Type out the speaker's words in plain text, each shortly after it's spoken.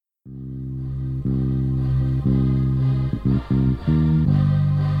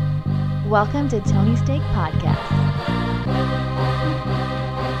Welcome to Tony Steak Podcast.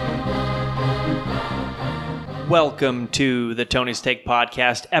 Welcome to the Tony Steak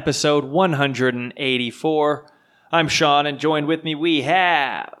Podcast, episode 184. I'm Sean, and joined with me we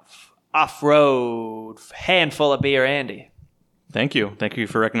have Off-Road Handful of Beer Andy. Thank you. Thank you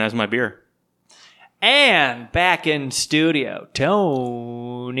for recognizing my beer. And back in studio,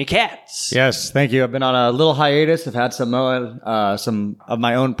 Tony Katz. Yes, thank you. I've been on a little hiatus. I've had some of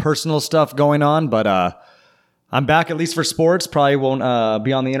my own personal stuff going on, but I'm back at least for sports. Probably won't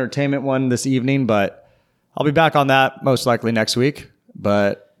be on the entertainment one this evening, but I'll be back on that most likely next week.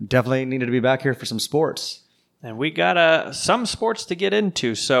 But definitely needed to be back here for some sports. And we got some sports to get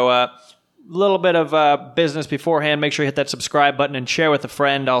into, so little bit of business beforehand. Make sure you hit that subscribe button and share with a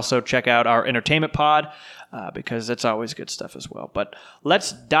friend. Also, check out our entertainment pod because it's always good stuff as well. But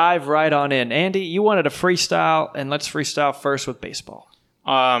let's dive right on in. Andy, you wanted a freestyle, and let's freestyle first with baseball.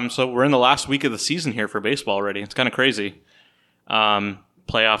 So we're in the last week of the season here for baseball already. It's kind of crazy.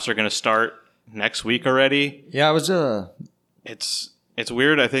 Playoffs are going to start next week already. Yeah, it was It's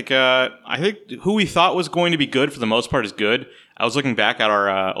weird. I think who we thought was going to be good for the most part is good. I was looking back at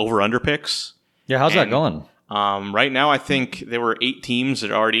our over-under picks. Yeah, how's that going? Right now, I think there were 8 teams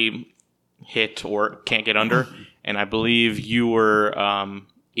that already hit or can't get under, and I believe you were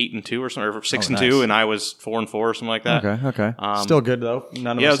 8-2 or something, or 6-2, and I was 4-4 or something like that. Okay. Still good though.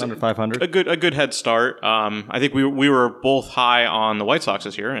 None of us under 500. A good head start. I think we were both high on the White Sox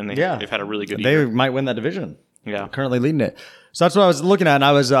this year, and they've had a really good year. They might win that division. Yeah, currently leading it. So that's what I was looking at, and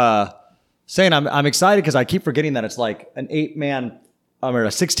I was saying I'm excited because I keep forgetting that it's like an 8-man or a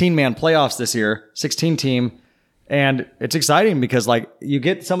 16-man playoffs this year, 16 team, and it's exciting because like you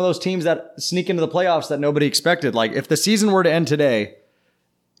get some of those teams that sneak into the playoffs that nobody expected. Like if the season were to end today,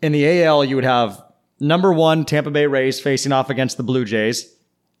 in the AL you would have number 1 Tampa Bay Rays facing off against the Blue Jays,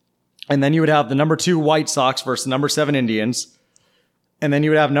 and then you would have the number 2 White Sox versus number 7 Indians. And then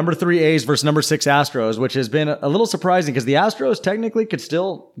you would have number 3 A's versus number 6 Astros, which has been a little surprising because the Astros technically could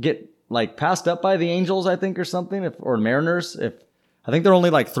still get like passed up by the Angels, I think, or something, or Mariners. I think they're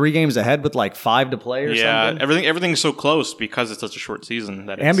only like 3 games ahead with like 5 to play or something. Yeah, everything's so close because it's such a short season.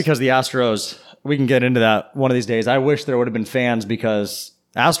 And because the Astros, we can get into that one of these days. I wish there would have been fans because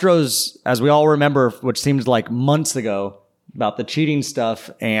Astros, as we all remember, which seems like months ago, about the cheating stuff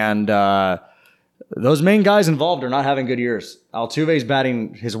and those main guys involved are not having good years. Altuve's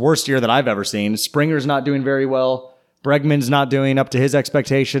batting his worst year that I've ever seen. Springer's not doing very well. Bregman's not doing up to his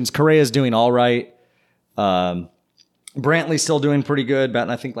expectations. Correa's doing all right. Brantley's still doing pretty good,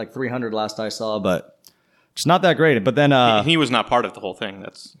 batting I think like 300 last I saw, but it's not that great. But then he was not part of the whole thing.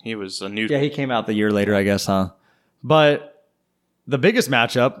 He was a new. Yeah, he came out the year later, I guess, huh? But the biggest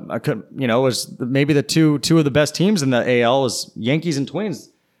matchup was maybe the two of the best teams in the AL was Yankees and Twins.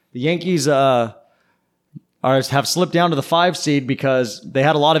 The Yankees have slipped down to the 5 seed because they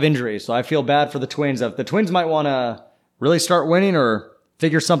had a lot of injuries. So I feel bad for the Twins. The Twins might want to really start winning or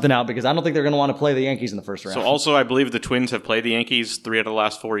figure something out because I don't think they're going to want to play the Yankees in the first round. So also, I believe the Twins have played the Yankees 3 out of the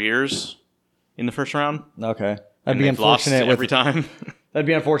last 4 years in the first round. Okay. That'd be unfortunate every time. That'd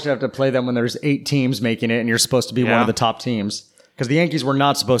be unfortunate to have to play them when there's 8 teams making it and you're supposed to be one of the top teams. Because the Yankees were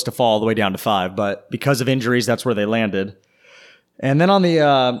not supposed to fall all the way down to 5, but because of injuries, that's where they landed. And then on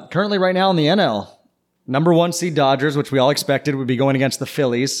the currently right now in the NL, number 1 seed Dodgers, which we all expected would be going against the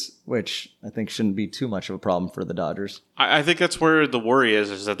Phillies, which I think shouldn't be too much of a problem for the Dodgers. I think that's where the worry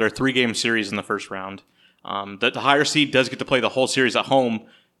is that they're 3-game series in the first round. The higher seed does get to play the whole series at home,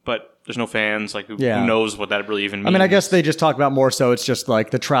 but there's no fans. Like who knows what that really even means? I mean, I guess they just talk about more so it's just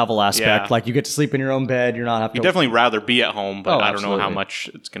like the travel aspect. Yeah. Like you get to sleep in your own bed. You're not having You'd definitely rather be at home, but I don't know how absolutely. much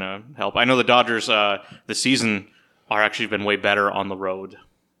it's going to help. I know the Dodgers this season are actually been way better on the road.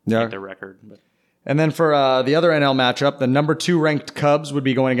 Yeah. Their record. But. And then for the other NL matchup, the number 2 ranked Cubs would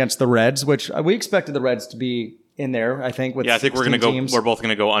be going against the Reds, which we expected the Reds to be in there. I think with I think we're going to go. Teams. We're both going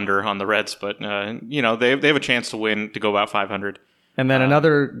to go under on the Reds, but they have a chance to win to go about 500. And then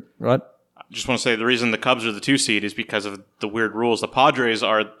another what? I just want to say the reason the Cubs are the 2 seed is because of the weird rules. The Padres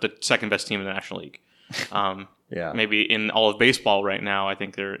are the second best team in the National League. Yeah, maybe in all of baseball right now, I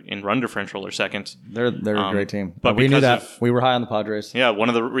think they're in run differential or second. They're a great team, but we knew that we were high on the Padres. Yeah, one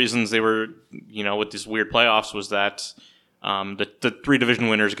of the reasons they were with these weird playoffs was that the 3 division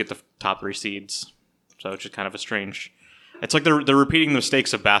winners get the top 3 seeds. So it's just kind of a strange. It's like they're repeating the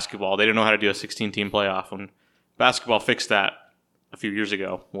mistakes of basketball. They didn't know how to do a 16-team playoff when basketball fixed that a few years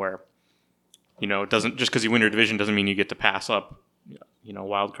ago, where it doesn't just because you win your division doesn't mean you get to pass up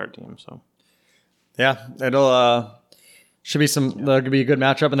wild card team. So. Yeah, it'll should be there could be a good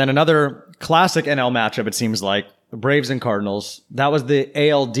matchup, and then another classic NL matchup. It seems like Braves and Cardinals. That was the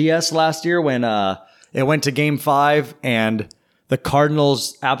ALDS last year when it went to Game 5 and the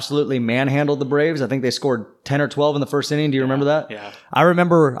Cardinals absolutely manhandled the Braves. I think they scored 10 or 12 in the first inning. Do you remember that? Yeah. I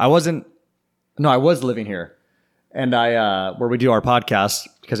remember I was living here and where we do our podcast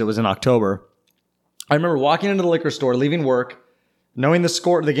because it was in October. I remember walking into the liquor store, leaving work, knowing the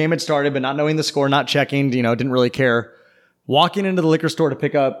score, the game had started, but not knowing the score, not checking, didn't really care. Walking into the liquor store to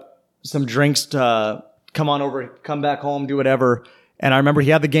pick up some drinks to come on over, come back home, do whatever. And I remember he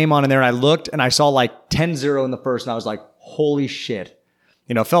had the game on in there and I looked and I saw like 10-0 in the first and I was like, holy shit.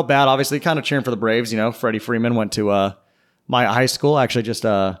 Felt bad, obviously, kind of cheering for the Braves. Freddie Freeman went to my high school. Actually just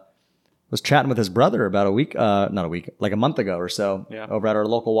was chatting with his brother about like a month ago or so over at our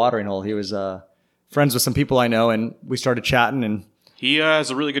local watering hole. He was friends with some people I know and we started chatting and He has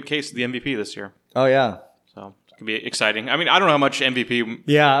a really good case of the MVP this year. Oh, yeah. So it could be exciting. I mean, I don't know how much MVP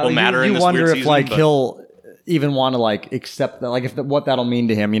will matter in this wonder weird if season, but he'll even want to accept that, what that'll mean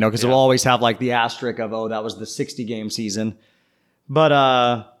to him, because it'll always have the asterisk of, oh, that was the 60-game season.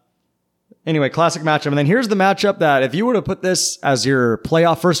 But anyway, classic matchup. And then here's the matchup that if you were to put this as your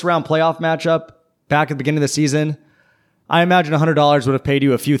first round playoff matchup back at the beginning of the season, I imagine $100 would have paid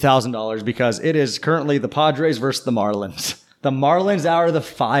you a few $1,000s because it is currently the Padres versus the Marlins. The Marlins are the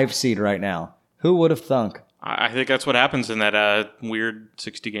 5 seed right now. Who would have thunk? I think that's what happens in that weird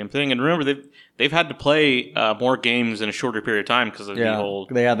 60-game thing. And remember, they've had to play more games in a shorter period of time because of the whole.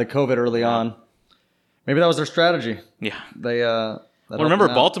 They had the COVID early on. Maybe that was their strategy. Yeah. Remember,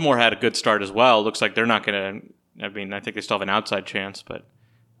 Baltimore had a good start as well. Looks like they're not going to. I mean, I think they still have an outside chance, but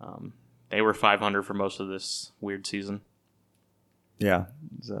they were 500 for most of this weird season. Yeah,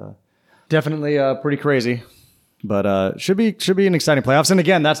 it's definitely pretty crazy. But should be an exciting playoffs. And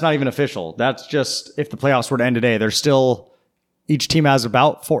again, that's not even official. That's just if the playoffs were to end today. There's still each team has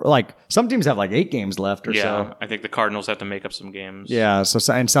about 4. Some teams have 8 games left or so. I think the Cardinals have to make up some games. Yeah.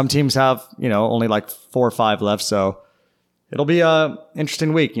 And some teams have only 4 or 5 left. So it'll be a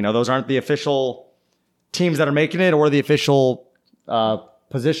interesting week. Those aren't the official teams that are making it or the official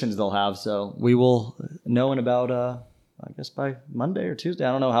positions they'll have. So we will know in about. I guess by Monday or Tuesday.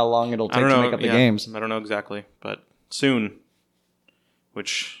 I don't know how long it'll take to make up the games. I don't know exactly, but soon.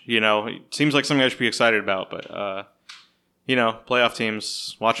 Which, it seems like something I should be excited about, but, playoff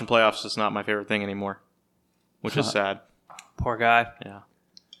teams, watching playoffs is not my favorite thing anymore, which is sad. Poor guy. Yeah.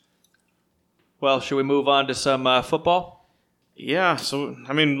 Well, should we move on to some football? Yeah, so,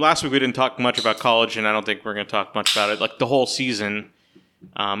 last week we didn't talk much about college, and I don't think we're going to talk much about it. The whole season.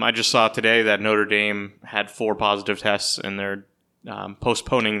 I just saw today that Notre Dame had 4 positive tests and they're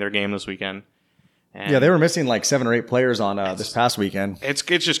postponing their game this weekend. And they were missing 7 or 8 players on this past weekend. It's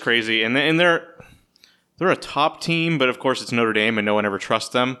just crazy, and they're a top team, but of course it's Notre Dame and no one ever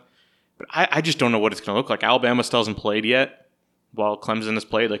trusts them. But I just don't know what it's going to look like. Alabama still hasn't played yet, while Clemson has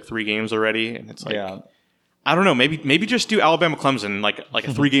played 3 games already, and it's I don't know. Maybe just do Alabama Clemson like a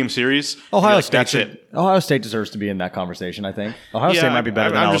 3-game series. Ohio State deserves to be in that conversation. I think Ohio State might be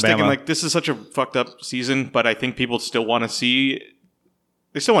better than Alabama. I'm just thinking this is such a fucked up season, but I think people still want to see.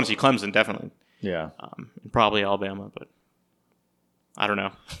 They still want to see Clemson, definitely. Yeah, probably Alabama, but I don't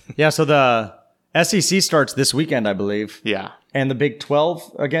know. Yeah, so the SEC starts this weekend, I believe. Yeah. And the Big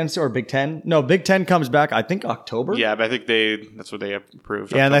 12 or Big 10? No, Big 10 comes back, I think, October. Yeah, but I think that's what they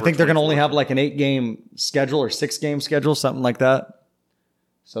approved. Yeah, and I think they're going to only have an 8-game schedule or 6-game schedule, something like that.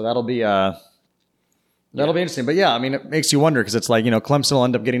 So that'll be interesting. But yeah, it makes you wonder because it's Clemson will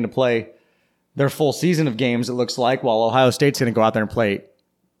end up getting to play their full season of games, it looks like, while Ohio State's going to go out there and play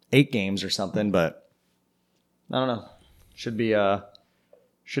 8 games or something. But I don't know. Should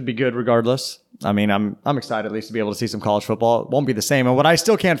be good regardless. I'm excited at least to be able to see some college football. It won't be the same. And what I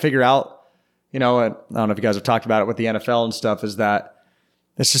still can't figure out, I don't know if you guys have talked about it with the NFL and stuff, is that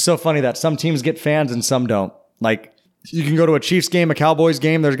it's just so funny that some teams get fans and some don't. You can go to a Chiefs game, a Cowboys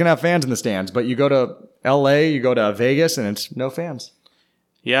game, there's going to have fans in the stands. But you go to LA, you go to Vegas, and it's no fans.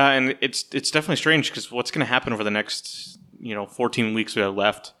 Yeah, and it's definitely strange because what's going to happen over the next 14 weeks we have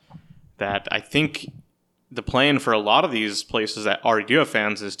left, that I think the plan for a lot of these places that already do have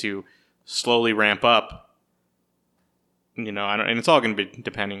fans is to slowly ramp up. And it's all going to be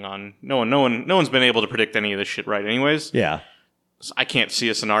depending on no one's been able to predict any of this shit right anyways. Yeah. So I can't see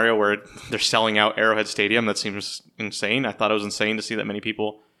a scenario where they're selling out Arrowhead Stadium. That seems insane. I thought it was insane to see that many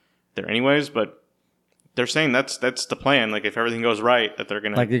people there anyways, but they're saying that's the plan. If everything goes right, that they're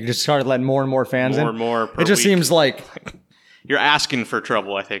going to you just started letting more and more fans in. More and more per It just week. Seems like You're asking for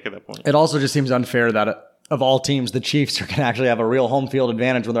trouble, I think, at that point. It also just seems unfair that of all teams, the Chiefs are going to actually have a real home field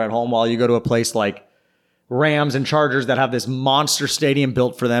advantage when they're at home, while you go to a place like Rams and Chargers that have this monster stadium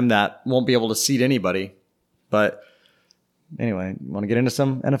built for them that won't be able to seat anybody. But anyway, you want to get into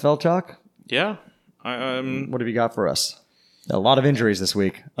some NFL talk? Yeah. What have you got for us? A lot of injuries this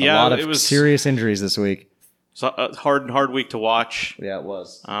week. A Yeah, lot of it was- serious injuries this week. It's a hard week to watch. Yeah, it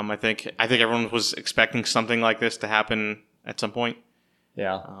was. I think everyone was expecting something like this to happen at some point.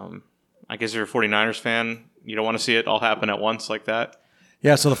 Yeah. I guess if you're a 49ers fan, you don't want to see it all happen at once like that.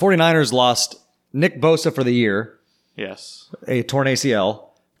 Yeah, so the 49ers lost Nick Bosa for the year, Yes. a torn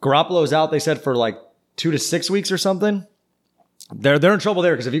ACL. Garoppolo's out, they said, for like 2 to 6 weeks or something. They're in trouble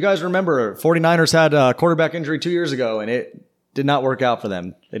there because if you guys remember, 49ers had a quarterback injury 2 years ago, and it did not work out for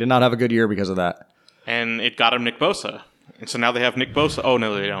them. They did not have a good year because of that. And it got him Nick Bosa. And so now they have Nick Bosa. Oh,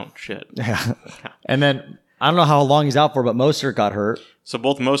 no, they don't. Shit. Yeah. And then I don't know how long he's out for, but Mostert got hurt, So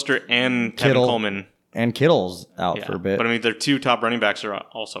both Mostert and Tevin Kittle. Coleman. and Kittle's out Yeah. for a bit. But I mean, their 2 top running backs are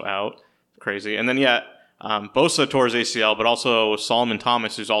also out. Crazy. And then, Bosa tore his ACL, but also Solomon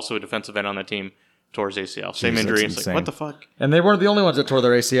Thomas, who's also a defensive end on the team, tore his ACL. Same Jeez, injury. that's It's insane. like, what the fuck? And they weren't the only ones that tore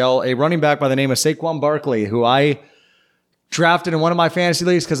their ACL. A running back by the name of Saquon Barkley, who I drafted in one of my fantasy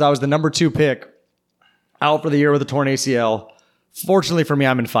leagues because I was the number 2 pick, out for the year with a torn ACL. Fortunately for me,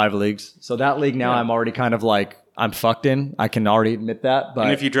 I'm in 5 leagues. So that league now I'm already kind of like, I'm fucked in. I can already admit that. But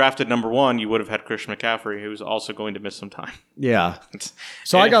And if you drafted number 1, you would have had Christian McCaffrey, who's also going to miss some time. yeah. It's-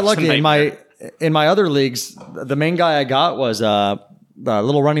 So I got it's a lucky in nightmare. my other leagues. The main guy I got was the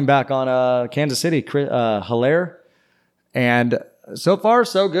little running back on Kansas City, Hilaire, and so far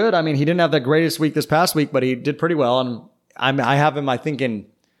so good. I mean, he didn't have the greatest week this past week, but he did pretty well. And I have him, I think, in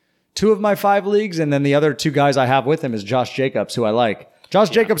 2 of my 5 leagues, and then the other 2 guys I have with him is Josh Jacobs, who I like. Josh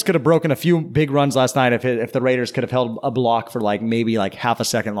Jacobs could have broken a few big runs last night if the Raiders could have held a block for maybe half a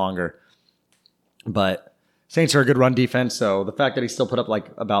second longer. But Saints are a good run defense, so the fact that he still put up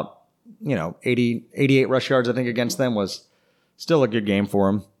about 88 rush yards, I think, against them was still a good game for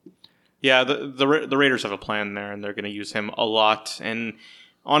him. Yeah, the Raiders have a plan there, and they're going to use him a lot. And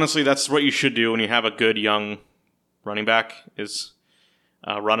honestly, that's what you should do when you have a good young running back is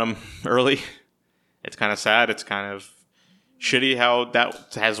run him early. It's kind of sad. It's kind of shitty how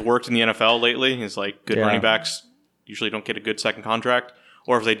that has worked in the NFL lately. It's like good running backs usually don't get a good second contract,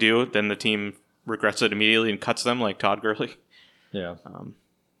 or if they do, then the team regrets it immediately and cuts them, like Todd Gurley. Yeah.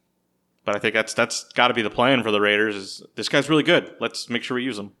 But I think that's got to be the plan for the Raiders. Is this guy's really good? Let's make sure we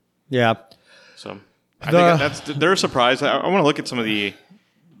use him. Yeah. So I think they're a surprise. I want to look at some of the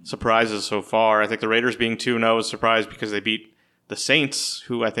surprises so far. I think the Raiders being 2-0 is a surprise because they beat the Saints,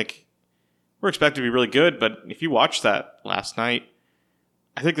 who I think were expected to be really good. But if you watched that last night,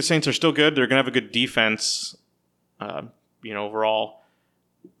 I think the Saints are still good. They're going to have a good defense, overall.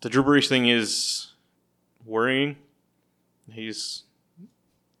 The Drew Brees thing is worrying. He's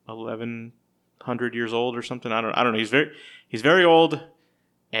 1,100 years old or something. I don't know. He's very old,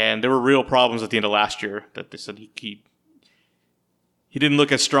 and there were real problems at the end of last year that they said he didn't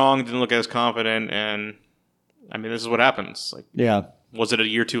look as strong, didn't look as confident, and I mean, this is what happens. Was it a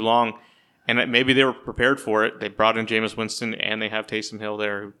year too long? And maybe they were prepared for it. They brought in Jameis Winston, and they have Taysom Hill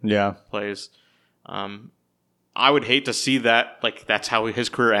there who plays. I would hate to see that. That's how his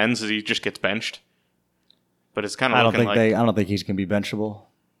career ends, is he just gets benched. But it's kind of looking like I don't think he's going to be benchable.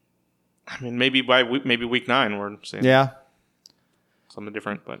 I mean, maybe week 9 we're saying something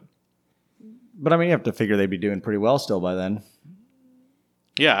different, but I mean, you have to figure they'd be doing pretty well still by then.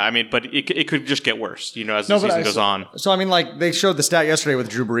 yeah, I mean, but it could just get worse, as the season goes on. So I mean, they showed the stat yesterday with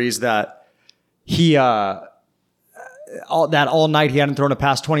Drew Brees that he all night he hadn't thrown a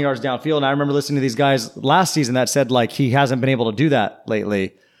pass 20 yards downfield, and I remember listening to these guys last season that said he hasn't been able to do that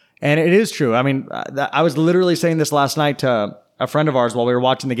lately, and it is true. I mean, I was literally saying this last night to a friend of ours while we were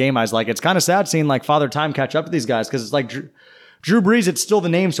watching the game. I was like, it's kind of sad seeing Father Time catch up to these guys because it's like Drew Brees, it's still the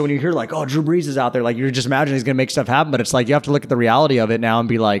name. So when you hear oh, Drew Brees is out there, you're just imagining he's going to make stuff happen. But it's you have to look at the reality of it now and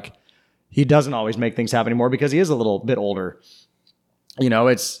be he doesn't always make things happen anymore because he is a little bit older.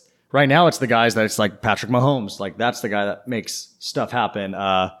 It's right now it's the guys that it's Patrick Mahomes. That's the guy that makes stuff happen.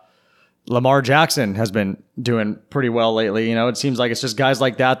 Lamar Jackson has been doing pretty well lately. It seems like it's just guys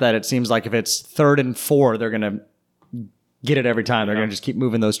like that it seems like if it's 3rd and 4, they're going to get it every time. They're going to just keep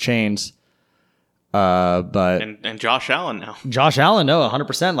moving those chains. But and Josh Allen now. Josh Allen, no,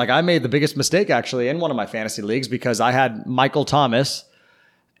 100%. I made the biggest mistake actually in one of my fantasy leagues because I had Michael Thomas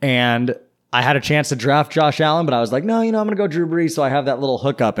and I had a chance to draft Josh Allen, but I was like, no, I'm going to go Drew Brees. So I have that little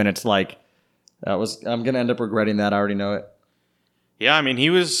hookup, and it's I'm going to end up regretting that. I already know it. Yeah, I mean, he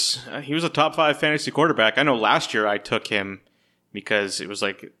was a top 5 fantasy quarterback. I know last year I took him because it was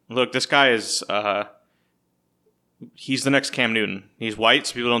look, this guy is he's the next Cam Newton. He's white,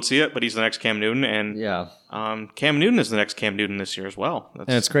 so people don't see it, but he's the next Cam Newton. And Cam Newton is the next Cam Newton this year as well. And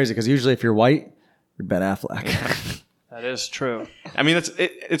it's crazy because usually if you're white, Ben Affleck. That is true. I mean,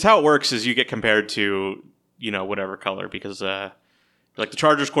 it's how it works. Is you get compared to whatever color because like the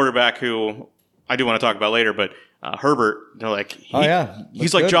Chargers quarterback who I do want to talk about later, but Herbert, they're like,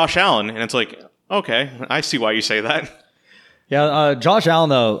 he's like Josh Allen, and it's like, okay, I see why you say that. Yeah, Josh Allen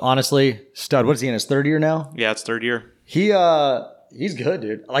though, honestly, stud. What is he in his third year now? Yeah, it's third year. He's good,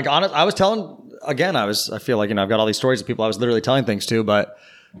 dude. Like, I was telling again, I feel like I've got all these stories of people I was literally telling things to, but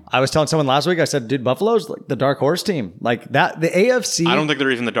I was telling someone last week. I said, dude, Buffalo's like the dark horse team, like that. The AFC. I don't think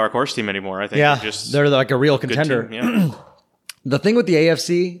they're even the dark horse team anymore. I think they're like a real contender. Yeah. The thing with the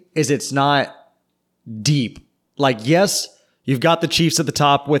AFC is it's not deep. Like, yes, you've got the Chiefs at the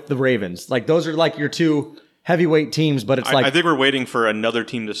top with the Ravens. Like, those are like your two heavyweight teams, but it's I think we're waiting for another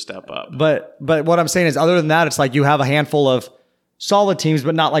team to step up. But what I'm saying is, other than that, it's like you have a handful of solid teams,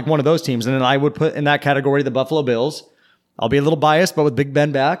 but not like one of those teams. And then I would put in that category the Buffalo Bills. I'll be a little biased, but with Big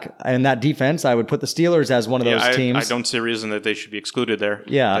Ben back and that defense, I would put the Steelers as one of those teams. I don't see a reason that they should be excluded there.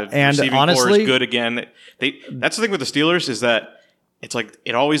 Yeah, the and receiving honestly, core is good again. That's the thing with the Steelers is that it's like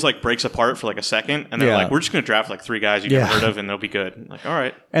it always like breaks apart for like a second, and they're like, we're just going to draft like 3 guys you never heard of, and they'll be good. I'm like, all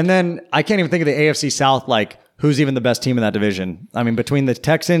right. And then I can't even think of the AFC South. Like, who's even the best team in that division? I mean, between the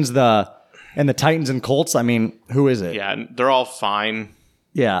Texans, and the Titans and Colts, I mean, who is it? Yeah, they're all fine.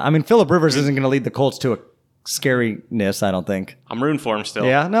 Yeah, I mean, Phillip Rivers isn't going to lead the Colts to a scariness, I don't think. I'm rooting for him still.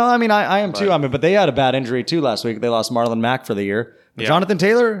 Yeah, no, I mean, I am too. I mean, but they had a bad injury too last week. They lost Marlon Mack for the year. But Jonathan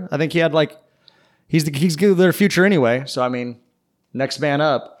Taylor, I think he had he's good their future anyway. So I mean, next man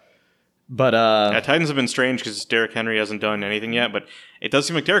up. But Titans have been strange because Derrick Henry hasn't done anything yet. But it does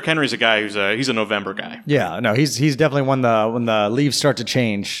seem like Derrick Henry's a guy he's a November guy. Yeah, no, he's definitely when the leaves start to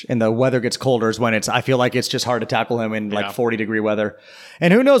change and the weather gets colder is when I feel like it's just hard to tackle him in 40-degree weather.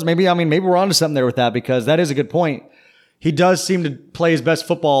 And who knows? Maybe we're onto something there with that because that is a good point. He does seem to play his best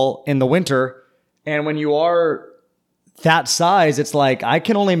football in the winter, and when you are that size, it's like I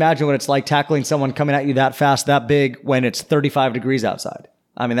can only imagine what it's like tackling someone coming at you that fast, that big when it's 35 degrees outside.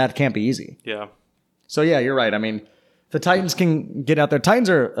 I mean, that can't be easy. Yeah. So, yeah, you're right. I mean, the Titans can get out there. Titans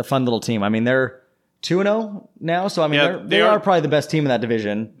are a fun little team. I mean, they're 2-0 now. So, I mean, they are probably the best team in that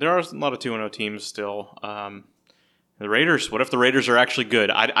division. There are a lot of 2-0 teams still. The Raiders, what if the Raiders are actually good?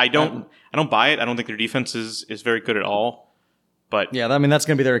 I don't buy it. I don't think their defense is very good at all. But yeah, I mean, that's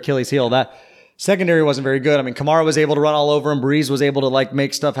going to be their Achilles heel. That secondary wasn't very good. I mean, Kamara was able to run all over him. Breeze was able to,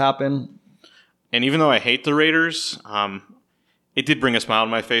 make stuff happen. And even though I hate the Raiders, it did bring a smile on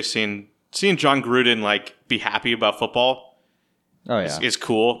my face seeing John Gruden be happy about football. Oh yeah, is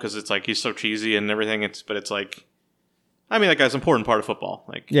cool because it's like he's so cheesy and everything. But it's like, I mean, that guy's an important part of football.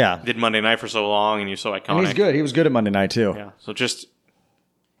 Did Monday Night for so long and he's so iconic. And he's good. He was good at Monday Night too. Yeah. So just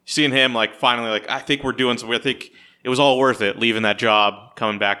seeing him finally I think we're doing something. I think it was all worth it leaving that job,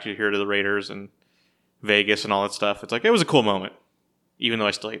 coming back here to the Raiders and Vegas and all that stuff. It's it was a cool moment, even though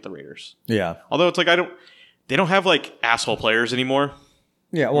I still hate the Raiders. Yeah. Although it's they don't have asshole players anymore.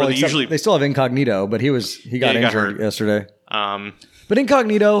 Yeah, well, they still have Incognito, but he got injured yesterday. But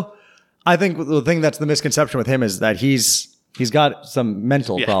Incognito, I think the thing that's the misconception with him is that he's got some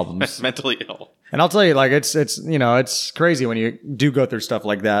mental problems. Mentally ill. And I'll tell you, it's crazy when you do go through stuff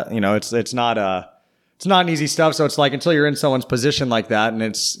like that. It's not an easy stuff. So it's until you're in someone's position like that, and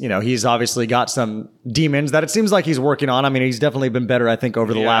it's he's obviously got some demons that it seems like he's working on. I mean, he's definitely been better, I think,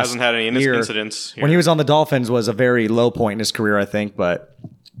 over the last. Hasn't had any year. incidents here. When he was on the Dolphins was a very low point in his career, I think. But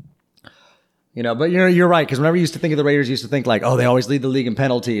you're right, because whenever you used to think of the Raiders, you used to think oh, they always lead the league in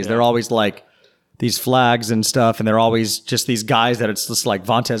penalties. Yeah. They're always these flags and stuff, and they're always just these guys that it's just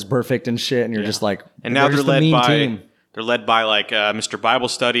Vontaze Burfict and shit, and you're just and now they're led by Mr. Bible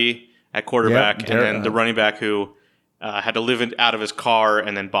Study at quarterback, and then the running back who had to live out of his car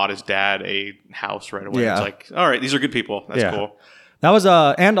and then bought his dad a house right away. Yeah. It's all right, these are good people. That's cool. That was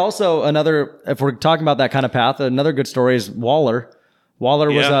and also another, if we're talking about that kind of path, another good story is Waller. Waller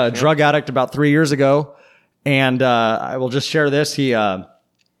was a drug addict about 3 years ago, and I will just share this.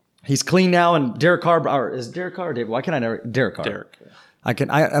 He's clean now, and Derek Carr, is Derek Carr or David? Why can't I never, Derek Carr. Derek.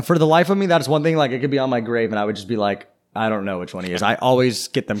 I for the life of me, that's one thing, it could be on my grave, and I would just be I don't know which one he is. I always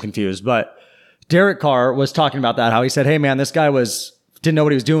get them confused. But Derek Carr was talking about that, how he said, hey, man, this guy didn't know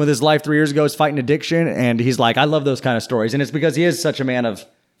what he was doing with his life 3 years ago. He's fighting addiction. And he's I love those kind of stories. And it's because he is such a man of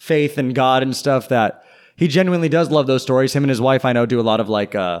faith and God and stuff that he genuinely does love those stories. Him and his wife, I know, do a lot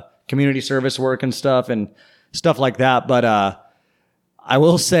of community service work and stuff like that. But I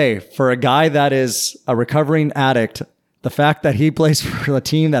will say, for a guy that is a recovering addict, the fact that he plays for a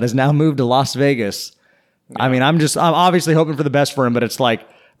team that has now moved to Las Vegas, I mean, I'm obviously hoping for the best for him, but it's that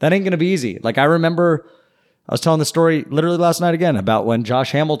ain't going to be easy. I remember I was telling the story literally last night again about when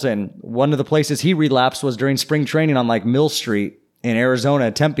Josh Hamilton one of the places he relapsed was during spring training on like Mill Street in Arizona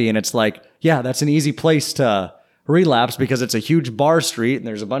at Tempe. And it's like, yeah, that's an easy place to relapse because it's a huge bar street and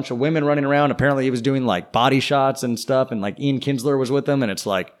there's a bunch of women running around. Apparently he was doing like body shots and stuff. And like Ian Kinsler was with him. And it's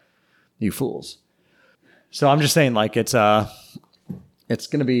like, you fools. So I'm just saying like, it's not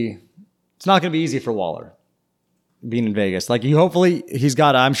going to be easy for Waller being in Vegas. Like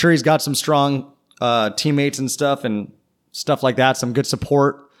I'm sure he's got some strong teammates and stuff like that, some good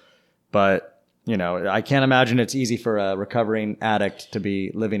support, but I can't imagine it's easy for a recovering addict to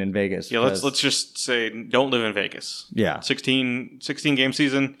be living in Vegas. Yeah, let's just say don't live in Vegas. Yeah. 16 game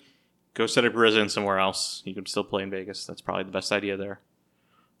season, go set up your residence somewhere else. You can still play in Vegas. That's probably the best idea there.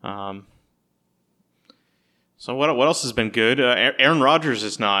 So what else has been good? Aaron Rodgers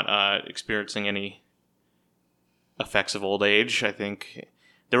is not experiencing any effects of old age. I think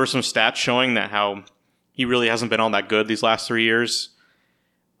there were some stats showing that how he really hasn't been all that good these last 3 years.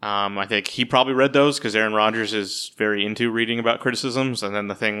 I think he probably read those because Aaron Rodgers is very into reading about criticisms. And then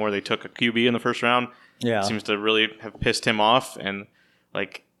the thing where they took a QB in the first round seems to really have pissed him off. And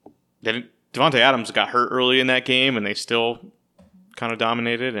like Devontae Adams got hurt early in that game and they still kind of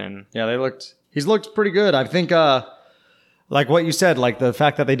dominated. And yeah, he's looked pretty good. I think like what you said, like the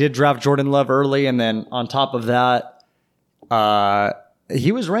fact that they did draft Jordan Love early. And then on top of that,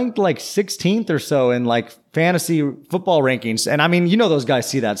 he was ranked like 16th or so in like fantasy football rankings. And I mean, those guys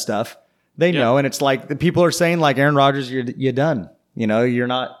see that stuff. They know. And it's like the people are saying like, Aaron Rodgers, you're done. You're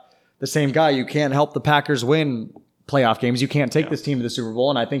not the same guy. You can't help the Packers win playoff games. You can't take this team to the Super Bowl.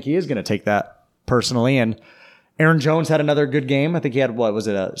 And I think he is going to take that personally. And Aaron Jones had another good game. I think he had, what was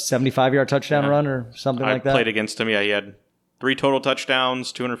it, a 75-yard touchdown run or something like that? I played against him. Yeah, he had 3 total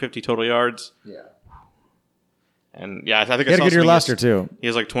touchdowns, 250 total yards. Yeah. And yeah, I think he had a good year last year too. He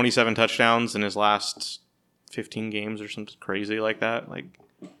has like 27 touchdowns in his last 15 games or something crazy like that. Like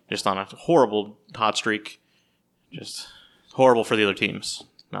just on a horrible hot streak. Just horrible for the other teams,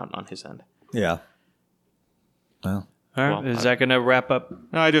 not on his end. Yeah. Well. All right. Is that going to wrap up?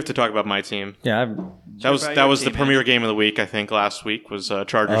 No, I do have to talk about my team. Yeah. That was the premier game of the week, I think, last week was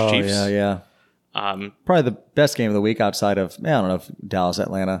Chargers Chiefs. Yeah. Probably the best game of the week outside of, I don't know, if Dallas,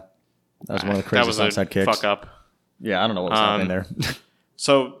 Atlanta. That was one of the craziest onside kicks. Fuck up. Yeah, I don't know what was happening there.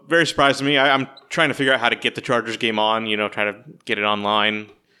 So, very surprised to me. I'm trying to figure out how to get the Chargers game on, try to get it online,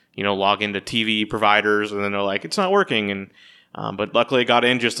 log into TV providers, and then they're like, it's not working. And but luckily it got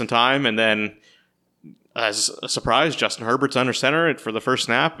in just in time. And then, as a surprise, Justin Herbert's under center for the first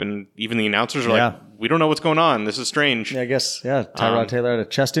snap. And even the announcers are like, we don't know what's going on. This is strange. Yeah, I guess, Tyrod Taylor had a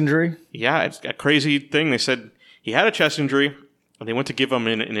chest injury. Yeah, it's a crazy thing. They said he had a chest injury, and they went to give him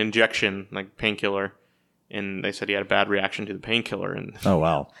an injection, like painkiller. And they said he had a bad reaction to the painkiller. And oh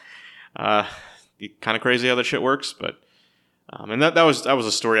wow, kind of crazy how that shit works. But and that was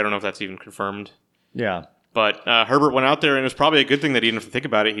a story. I don't know if that's even confirmed. Yeah. But Herbert went out there, and it was probably a good thing that he didn't have to think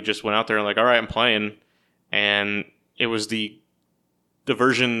about it. He just went out there and like, all right, I'm playing. And it was the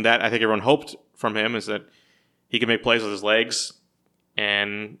version that I think everyone hoped from him is that he could make plays with his legs,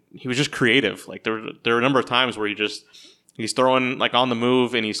 and he was just creative. Like there were a number of times where he's throwing like on the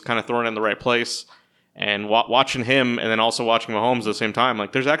move, and he's kind of throwing it in the right place. And watching him and then also watching Mahomes at the same time,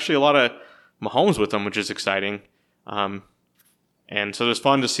 like there's actually a lot of Mahomes with him, which is exciting. And so it was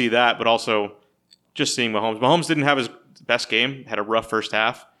fun to see that, but also just seeing Mahomes. Mahomes didn't have his best game, had a rough first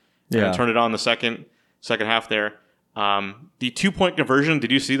half, and turned it on the second half there. The 2-point conversion,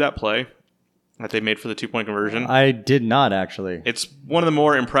 did you see that play that they made for the 2-point conversion? I did not, actually. It's one of the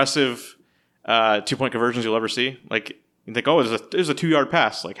more impressive 2-point conversions you'll ever see. Like, you think, it was a 2-yard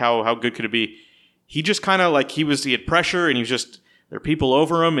pass. Like, how good could it be? He just kind of like he had pressure, and there are people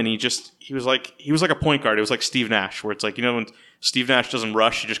over him, and he was like a point guard. It was like Steve Nash, where it's like, when Steve Nash doesn't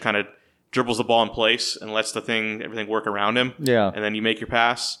rush, he just kind of dribbles the ball in place and lets everything work around him. Yeah. And then you make your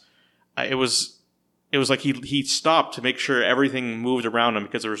pass. It was like he stopped to make sure everything moved around him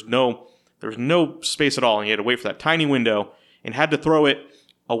because there was no space at all, and he had to wait for that tiny window and had to throw it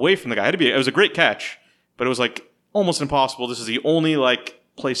away from the guy. It was a great catch, but it was like almost impossible. This is the only like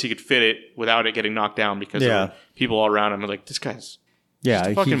place he could fit it without it getting knocked down because there were people all around him. Like, this guy's just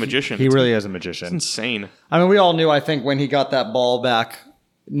a fucking magician. He really is a magician. It's insane. I mean, we all knew, I think, when he got that ball back,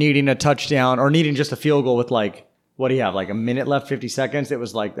 needing a touchdown or needing just a field goal with like, what do you have, like a minute left, 50 seconds? It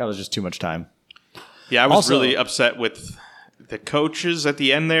was like, that was just too much time. Yeah, I was really upset with the coaches at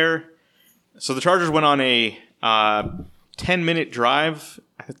the end there. So the Chargers went on a 10-minute drive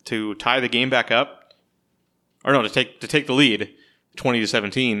to tie the game back up. Or no, to take the lead.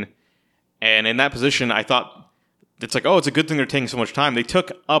 20-17, and in that position, I thought it's like, it's a good thing they're taking so much time. They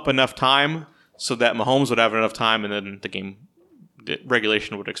took up enough time so that Mahomes would have enough time, and then the game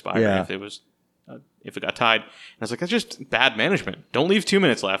regulation would expire Yeah. if it got tied. And I was like, that's just bad management. Don't leave 2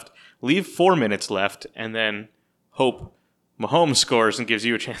 minutes left. Leave 4 minutes left, and then hope Mahomes scores and gives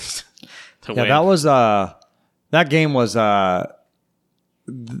you a chance to win. That was that game was I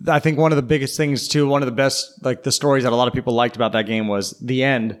think one of the biggest things too. One of the best, like the stories that a lot of people liked about that game was the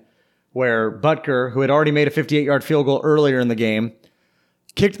end, where Butker, who had already made a 58-yard field goal earlier in the game,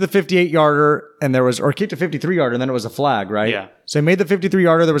 kicked the 58-yarder and kicked a 53-yarder and then it was a flag, right? Yeah. So he made the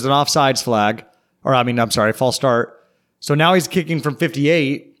 53-yarder. There was an offsides flag, false start. So now he's kicking from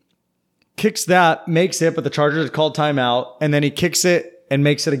 58, kicks that, makes it, but the Chargers had called timeout, and then he kicks it and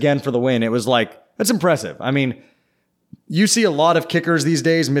makes it again for the win. It was like, that's impressive. I mean, you see a lot of kickers these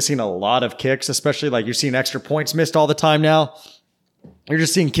days missing a lot of kicks, especially like you're seeing extra points missed all the time now. You're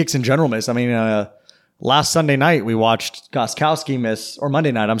just seeing kicks in general miss. I mean, last Sunday night we watched Gostkowski miss, or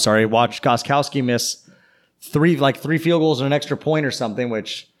Monday night, watched Gostkowski miss three field goals and an extra point or something,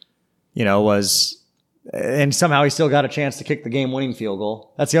 which, was, and somehow he still got a chance to kick the game-winning field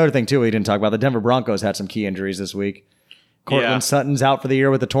goal. That's the other thing too we didn't talk about. The Denver Broncos had some key injuries this week. Cortland Sutton's out for the year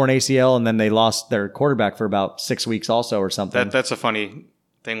with a torn ACL, and then they lost their quarterback for about 6 weeks also or something. That's a funny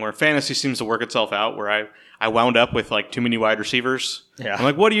thing where fantasy seems to work itself out, where I wound up with like too many wide receivers. Yeah. I'm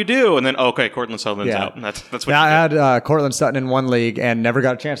like, what do you do? And then, okay, Cortland Sutton's out. And that's what I had Cortland Sutton in one league and never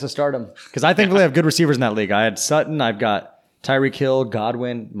got a chance to start him. Because I think we have good receivers in that league. I had Sutton, I've got Tyreek Hill,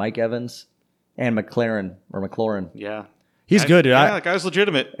 Godwin, Mike Evans, and McLaurin. Yeah. He's good, dude. Yeah, that guy's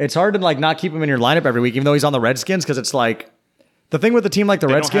legitimate. It's hard to like not keep him in your lineup every week, even though he's on the Redskins, because it's like the thing with a team like the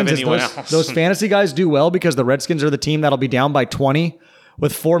Redskins is those fantasy guys do well because the Redskins are the team that'll be down by 20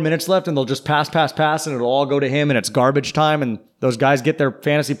 with 4 minutes left, and they'll just pass, and it'll all go to him, and it's garbage time, and those guys get their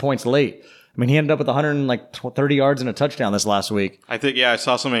fantasy points late. I mean, he ended up with 130 yards and a touchdown this last week. I think, I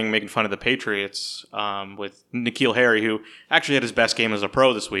saw something making fun of the Patriots with N'Keal Harry, who actually had his best game as a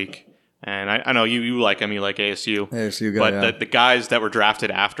pro this week. And I know you like him, you like ASU. ASU guy, but yeah. the guys that were drafted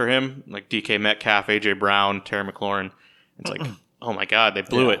after him, like DK Metcalf, AJ Brown, Terry McLaurin, it's like, oh my God, they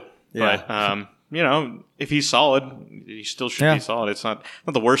blew it. Yeah. But if he's solid, he still should be solid. It's not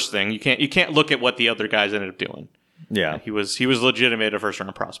the worst thing. You can't look at what the other guys ended up doing. Yeah, he was legitimate a first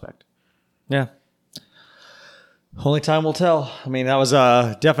round prospect. Yeah. Only time will tell. I mean, that was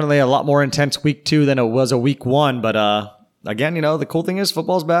definitely a lot more intense week 2 than it was a week 1, but again, the cool thing is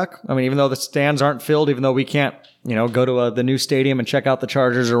football's back. I mean, even though the stands aren't filled, even though we can't, go to the new stadium and check out the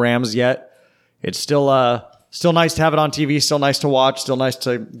Chargers or Rams yet, it's still nice to have it on TV, still nice to watch, still nice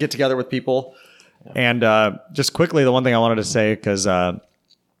to get together with people. And just quickly, the one thing I wanted to say, because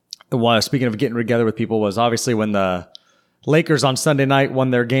speaking of getting together with people, was obviously when the Lakers on Sunday night won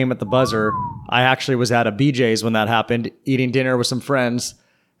their game at the buzzer, I actually was at a BJ's when that happened, eating dinner with some friends,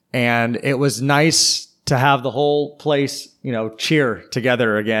 and it was nice to have the whole place, cheer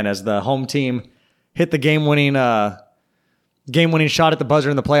together again as the home team hit the game-winning shot at the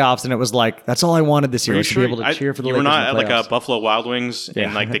buzzer in the playoffs, and it was like, that's all I wanted this year, was to be able to cheer for the Lakers. You were not in the at like a Buffalo Wild Wings,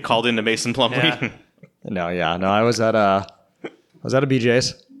 and like they called into Mason Plumlee. No, I was at a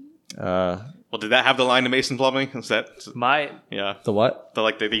BJ's. Well, did that have the line to Mason Plumlee? Is that the what?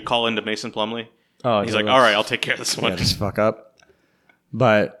 They call into Mason Plumlee. Oh, he's like, all right, I'll take care of this one. Yeah, just fuck up.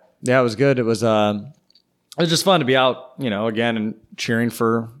 But yeah, it was good. It was just fun to be out, again and cheering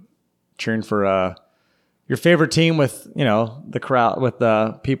for your favorite team with, the crowd, with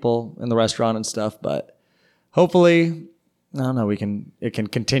the people in the restaurant and stuff. But hopefully, I don't know, it can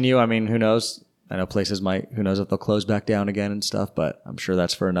continue. I mean, who knows? I know places who knows if they'll close back down again and stuff, but I'm sure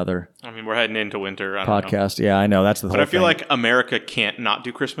that's for another we're heading into winter. podcast. Yeah, I know. That's the whole thing. But I feel like America can't not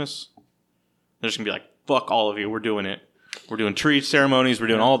do Christmas. They're just going to be like, fuck all of you. We're doing it. We're doing tree ceremonies. We're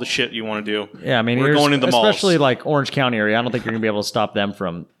doing all the shit you want to do. Yeah, I mean, we're going into the malls. Especially like Orange County area. I don't think you're going to be able to stop them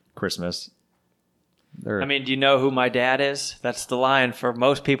from Christmas. I mean, do you know who my dad is? That's the line for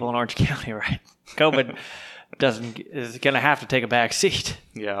most people in Orange County, right? COVID is going to have to take a back seat.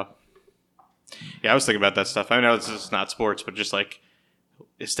 Yeah. Yeah, I was thinking about that stuff. I know this is not sports, but just like,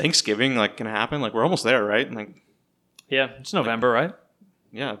 is Thanksgiving like going to happen? Like, we're almost there, right? Like, yeah, it's November, right?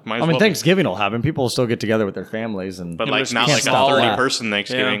 Yeah, Thanksgiving will happen. People will still get together with their families, but like not like a 30-person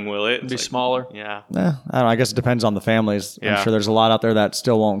Thanksgiving, will it? It'll be smaller. Yeah. I don't know. I guess it depends on the families. Yeah. I'm sure there's a lot out there that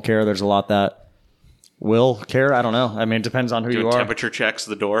still won't care. There's a lot that will care. I don't know. I mean, it depends on who you are. Temperature checks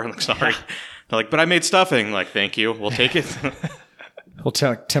the door. I'm like, sorry. They're like, but I made stuffing. Like, thank you. We'll take it. We'll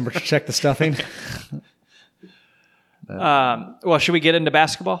temperature check the stuffing. Well, should we get into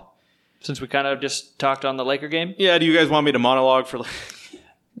basketball? Since we kind of just talked on the Laker game? Yeah, do you guys want me to monologue for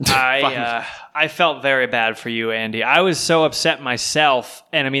I felt very bad for you, Andy. I was so upset myself,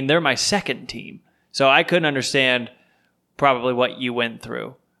 and I mean, they're my second team. So I couldn't understand probably what you went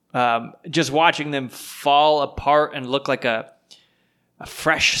through. Just watching them fall apart and look like a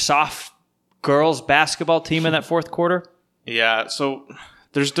fresh, soft girls basketball team in that fourth quarter. Yeah, so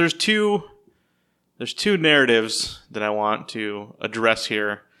there's two narratives that I want to address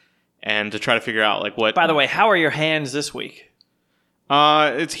here and to try to figure out like what. By the way, how are your hands this week?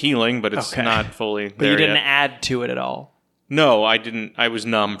 It's healing, but it's Okay. not fully But there you didn't yet. add to it at all. No, I didn't. I was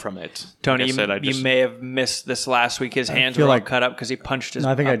numb from it. Tony, Like I said, you may have missed this last week. His hands feel were all like- cut up because he punched his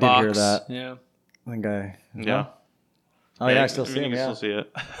No, I think I did box. hear that. Yeah. I think I. Yeah. Oh yeah, I still see you him. can Yeah. still see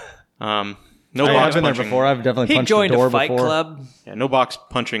it. No I've box been there punching. before. I've definitely He punched joined the door a fight before. club. Yeah, no box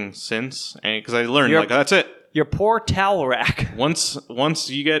punching since, and because I learned You're- like that's it. Your poor towel rack. Once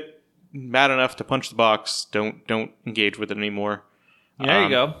you get mad enough to punch the box, don't engage with it anymore. There you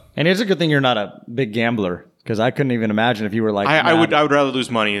go. And it's a good thing you're not a big gambler because I couldn't even imagine if you were like. I would mad. rather lose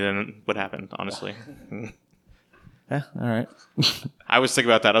money than what happened, honestly. Yeah, all right. I was thinking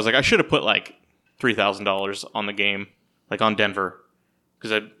about that. I was like, I should have put like $3,000 on the game, like on Denver, because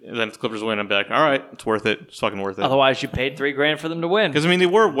then if the Clippers win, I'd be like, all right, it's worth it. It's fucking worth it. Otherwise, you paid $3,000 for them to win. Because I mean, they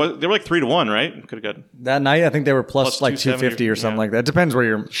were like 3-1, right? Could have got. That night, I think they were Plus like 270 250 or something yeah. like that. It depends where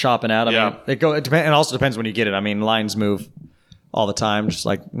you're shopping at. I Yeah. mean, it also depends when you get it. I mean, lines move all the time, just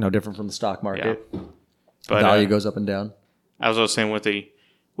like no different from the stock market. But Value goes up and down. as I was saying with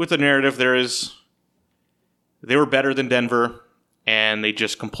the narrative, they were better than Denver, and they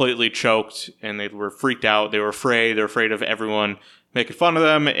just completely choked, and they were freaked out. They were afraid. They were afraid of everyone making fun of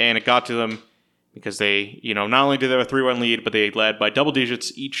them, and it got to them because they, not only did they have a 3-1 lead, but they led by double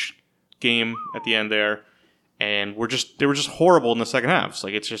digits each game at the end there, and they were just horrible in the second half.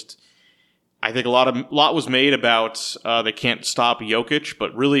 Like it's just, I think a lot was made about they can't stop Jokic,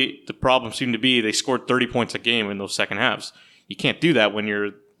 but really the problem seemed to be they scored 30 points a game in those second halves. You can't do that when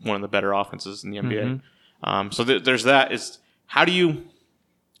you're one of the better offenses in the NBA. So there's that. Is how do you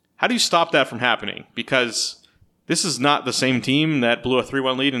stop that from happening? Because this is not the same team that blew a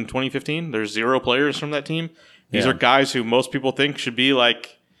 3-1 lead in 2015. There's 0 players from that team. These Yeah. are guys who most people think should be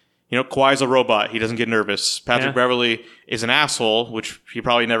like, Kawhi's a robot. He doesn't get nervous. Patrick Yeah. Beverly is an asshole, which he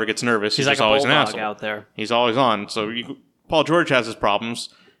probably never gets nervous. He's like just a always an bulldog asshole. out there. He's always on. So Paul George has his problems,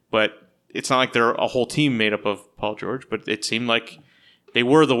 but it's not like they're a whole team made up of Paul George. But it seemed like they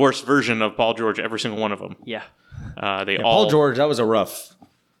were the worst version of Paul George, every single one of them. Yeah. Paul George, that was a rough.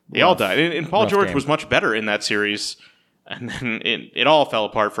 They all died. And Paul rough George game. was much better in that series. And then it all fell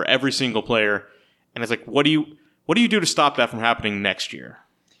apart for every single player. And it's like, what do you do to stop that from happening next year?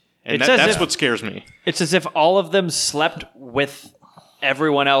 And It's as that's if- what scares me. It's as if all of them slept with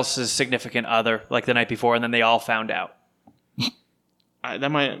everyone else's significant other like the night before, and then they all found out.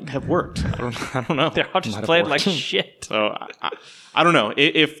 That might have worked. I don't know. They're all just playing like shit. So I don't know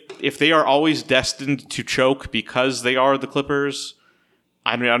if they are always destined to choke because they are the Clippers.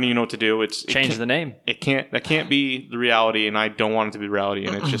 I don't even know what to do. Change the name. That can't be the reality, and I don't want it to be reality.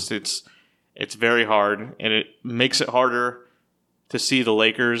 And it's very hard, and it makes it harder to see the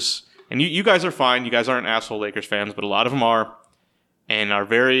Lakers. And you guys are fine. You guys aren't asshole Lakers fans, but a lot of them are, and are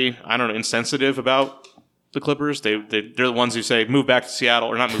very insensitive about the Clippers. They're the ones who say move back to Seattle,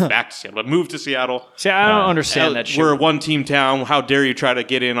 or not move back to Seattle, but move to Seattle. See, I don't understand that shit. We're a one-team town. How dare you try to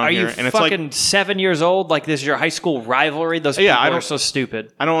get in on Are here? you And it's fucking like 7 years old? Like this is your high school rivalry? Those people I are don't- so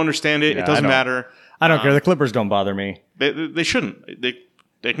stupid. I don't understand it. Yeah, it doesn't I don't. matter. I don't care. The Clippers don't bother me. They shouldn't.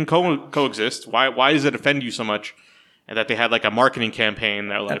 They can coexist. Why does it offend you so much? And that they had like a marketing campaign.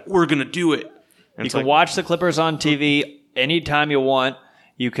 They're like, we're gonna do it. And You it's can like, watch the Clippers on TV anytime you want.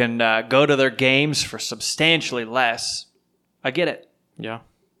 You can go to their games for substantially less. I get it. yeah.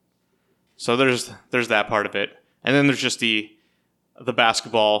 So there's that part of it, and then there's just the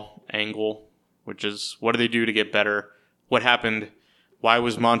basketball angle, which is what do they do to get better? What happened? Why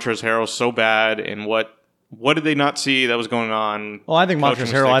was Montrezl Harrell so bad? And what did they not see that was going on? Well, I think Coaching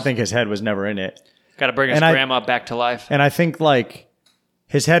Montrezl Harrell, I mistakes. think his head was never in it. Got to bring his And I- grandma back to life. And I think like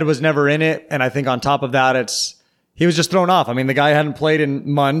his head was never in it. And I think on top of that, he was just thrown off. I mean, the guy hadn't played in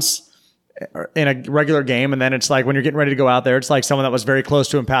months in a regular game. And then it's like when you're getting ready to go out there, it's like someone that was very close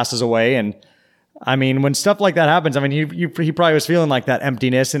to him passes away. And I mean, when stuff like that happens, I mean, he probably was feeling like that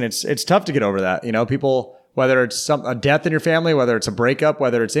emptiness, and it's tough to get over that. People, whether it's a death in your family, whether it's a breakup,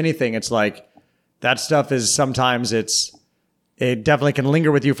 whether it's anything, it's like that stuff is sometimes it definitely can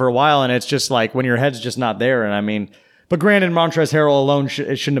linger with you for a while, and it's just like when your head's just not there. And I mean, but granted, Montrezl Harrell alone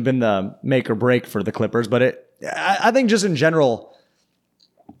it shouldn't have been the make or break for the Clippers, but I think just in general,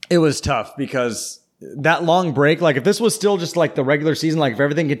 it was tough because that long break, like if this was still just like the regular season, like if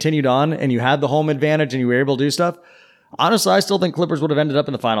everything continued on and you had the home advantage and you were able to do stuff, honestly, I still think Clippers would have ended up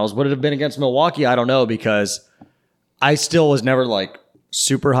in the finals. Would it have been against Milwaukee? I don't know, because I still was never like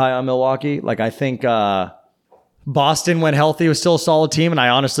super high on Milwaukee. Like I think Boston, when healthy, was still a solid team, and I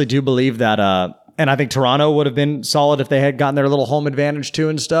honestly do believe that. And I think Toronto would have been solid if they had gotten their little home advantage too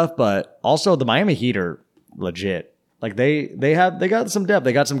and stuff. But also the Miami Heat are legit. Like they got some depth.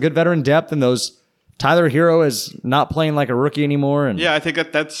 They got some good veteran depth, and those Tyler Hero is not playing like a rookie anymore. And Yeah, I think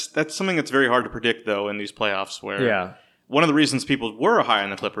that's something that's very hard to predict though in these playoffs. Where one of the reasons people were high on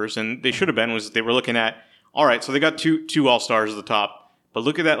the Clippers, and they should have been, was they were looking at, all right, so they got two All-Stars at the top, but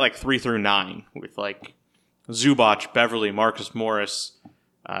look at that like 3 through 9 with like Zubac, Beverly, Marcus Morris,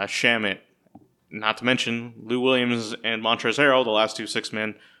 Shamet, not to mention Lou Williams and Montrezl Harrell, the last 2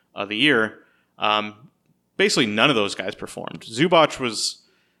 6-men of the year. Basically, none of those guys performed. Zubac was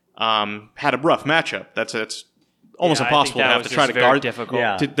had a rough matchup. That's almost impossible to have to try to guard. Difficult.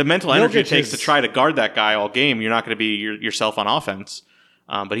 Yeah. The mental energy it Jokic takes is- to try to guard that guy all game, you're not going to be yourself on offense.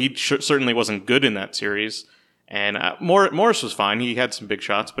 But he certainly wasn't good in that series. And Morris was fine. He had some big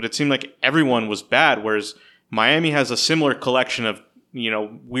shots, but it seemed like everyone was bad. Whereas Miami has a similar collection of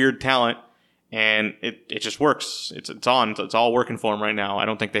weird talent, and it just works. It's all working for them right now. I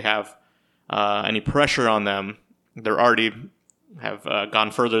don't think they have any pressure on them. They're already have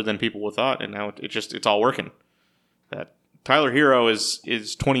gone further than people would thought, and now it's all working. That Tyler Hero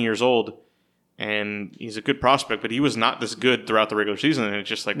is 20 years old, and he's a good prospect, but he was not this good throughout the regular season. And it's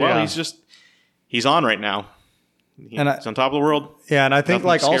just like, well, he's on right now. He's on top of the world. Yeah, and I think Nothing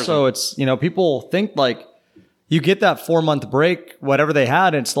like scares also me. it's people think like you get that 4-month break, whatever they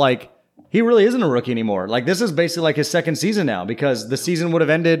had, it's like he really isn't a rookie anymore. Like this is basically like his second season now, because the season would have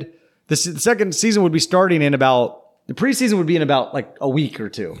ended. The second season would be starting in about the preseason would be in about like a week or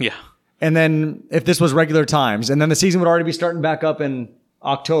two. Yeah. And then if this was regular times, and then the season would already be starting back up in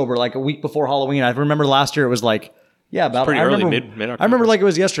October, like a week before Halloween. I remember last year it was like, about pretty I early, remember, mid-October. I remember like it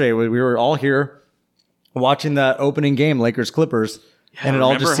was yesterday. We were all here watching that opening game, Lakers Clippers, and it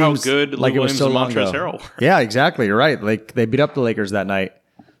all just remember how seems good like Lou it was Williams so and long Montrezl ago. Harrell were. Yeah, exactly. You're right. Like they beat up the Lakers that night,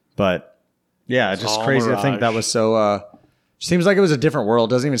 but yeah, it's just all crazy to think mirage. that was so. Seems like it was a different world.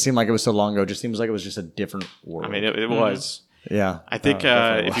 Doesn't even seem like it was so long ago. It just seems like it was just a different world. I mean, it was. yeah, I think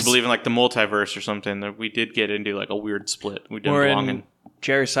definitely if you was. believe in like the multiverse or something, that we did get into like a weird split. We didn't We're belong in in.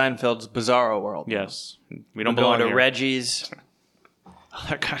 Jerry Seinfeld's Bizarro world. Yes, we don't Going belong to here. Reggie's, all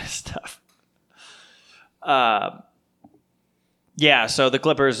that kind of stuff. Yeah, so the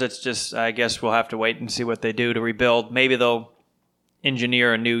Clippers, it's just, I guess we'll have to wait and see what they do to rebuild. Maybe they'll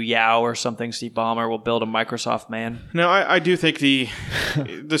engineer a new Yao or something. Steve Ballmer will build a Microsoft man. No, I do think the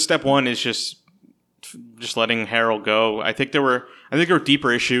step one is just letting Harold go. I think there were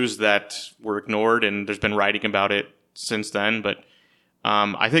deeper issues that were ignored, and there's been writing about it since then. But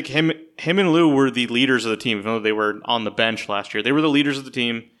I think him and Lou were the leaders of the team, even though they were on the bench last year. They were the leaders of the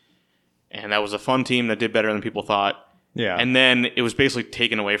team, and that was a fun team that did better than people thought. Yeah. And then it was basically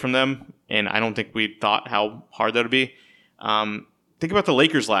taken away from them, and I don't think we thought how hard that would be. Think about the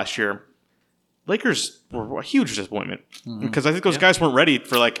Lakers last year. Lakers were a huge disappointment because I think those guys weren't ready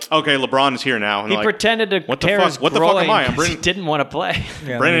for okay, LeBron is here now. And He like, pretended to what the tear fuck? his What the fuck am groin I? I'm 'cause he Brandon, didn't want to play.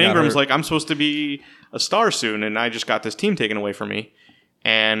 Brandon he got Ingram's hurt. like, I'm supposed to be a star soon, and I just got this team taken away from me.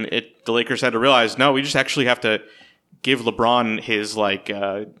 And the Lakers had to realize, no, we just actually have to give LeBron his I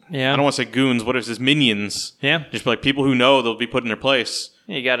don't want to say goons. What is his minions? Yeah. Just like people who know they'll be put in their place.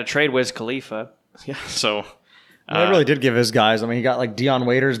 You got to trade Wiz Khalifa. Yeah. So They really did give his guys. I mean, he got like Deion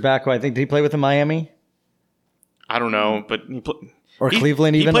Waiters back, who I think did he play with in Miami I don't know, but or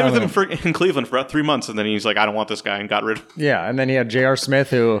Cleveland? He Even played I with don't him know. in Cleveland for about 3 months, and then he's like, I don't want this guy, and got rid of him. Yeah, and then he had J.R. Smith,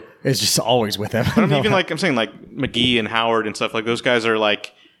 who is just always with him. But even I'm saying McGee and Howard and stuff, like those guys are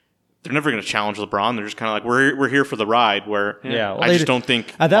like, they're never going to challenge LeBron. They're just kind of like, we're here for the ride. Where Yeah, well, I they just did- don't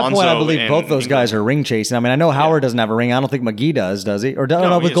think At that point, I Lonzo believe and both those Ingram- guys are ring chasing. I mean, I know Howard doesn't have a ring. I don't think McGee does he? Or no,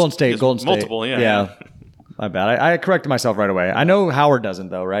 he with has- Golden he State. has Golden State. multiple, yeah. My bad. I corrected myself right away. I know Howard doesn't,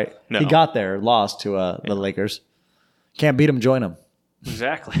 though, right? No. He got there, lost to the Lakers. Can't beat him, join him.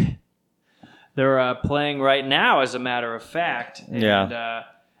 Exactly. They're playing right now, as a matter of fact. And, Yeah.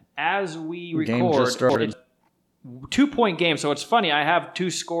 as we Game record, just started. it's 2-point game. So it's funny. I have two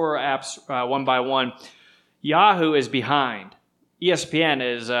score apps one by one. Yahoo is behind. ESPN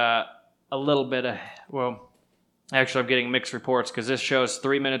is a little bit actually I'm getting mixed reports because this shows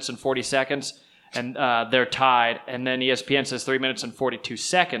 3 minutes and 40 seconds and they're tied. And then ESPN says 3 minutes and 42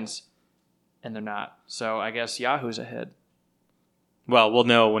 seconds and they're not. So I guess Yahoo's ahead. Well, we'll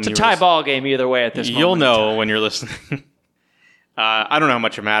know when It's a tie ball game either way at this moment. You'll in know time. when you're listening. I don't know how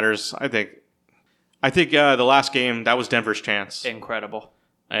much it matters. I think the last game, that was Denver's chance, Incredible.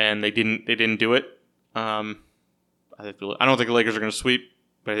 and they didn't do it. I don't think the Lakers are going to sweep,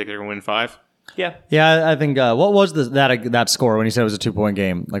 but I think they're going to win 5. Yeah. Yeah, I think what was that score when you said it was a 2-point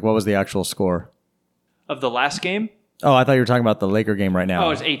game? Like, what was the actual score? Of the last game? Oh, I thought you were talking about the Laker game right now. Oh,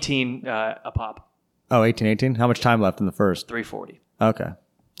 it's 18 a pop. Oh, 18-18? How much time left in the first? 3:40. Okay.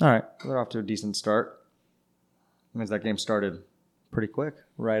 All right. They're off to a decent start. That means that game started pretty quick,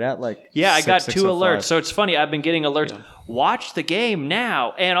 right at like Yeah, I got 6, 2 6:05. alerts. So it's funny. I've been getting alerts. Watch the game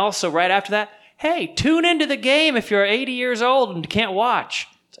now. And also right after that, hey, tune into the game if you're 80 years old and can't watch.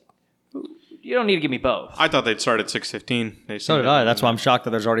 It's like, you don't need to give me both. I thought they'd start at 6:15. So did I. That's why I'm shocked that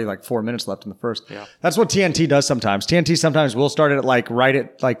there's already like 4 minutes left in the first. Yeah. That's what TNT does sometimes. TNT sometimes will start it like right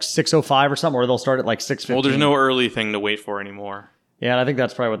at like 6:05 or something, or they'll start at like 6:15. Well, there's no early thing to wait for anymore. Yeah, and I think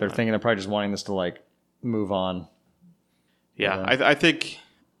that's probably what they're thinking. They're probably just wanting this to like move on. Yeah, I think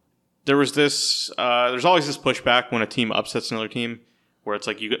there was this. There's always this pushback when a team upsets another team, where it's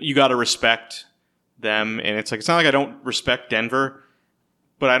like you got to respect them, and it's like it's not like I don't respect Denver,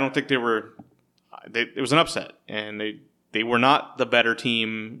 but I don't think they were. It was an upset, and they were not the better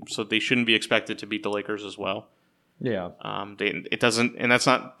team, so they shouldn't be expected to beat the Lakers as well. Yeah. It doesn't, and that's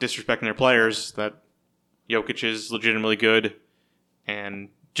not disrespecting their players. That Jokic is legitimately good and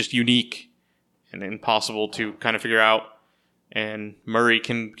just unique and impossible to kind of figure out. And Murray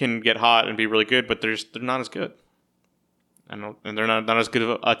can get hot and be really good, but they're not as good. And they're not as good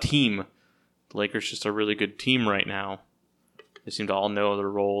of a team. The Lakers just a really good team right now. They seem to all know their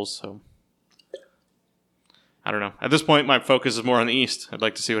roles, so I don't know. At this point, my focus is more on the East. I'd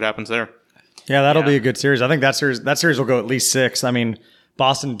like to see what happens there. Yeah, that'll be a good series. I think that series will go at least 6. I mean,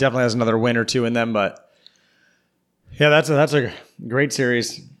 Boston definitely has another win or two in them, but yeah, that's a great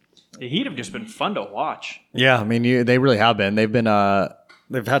series. The Heat have just been fun to watch. Yeah, I mean, they really have been. They've been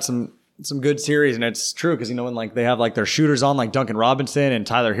they've had some good series, and it's true because when like they have like their shooters on like Duncan Robinson and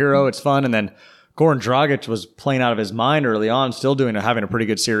Tyler Hero, it's fun. And then Goran Dragic was playing out of his mind early on, still having a pretty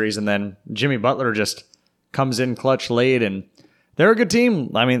good series, and then Jimmy Butler just comes in clutch late, and they're a good team.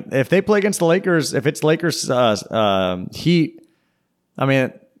 I mean, if they play against the Lakers, if it's Lakers Heat, I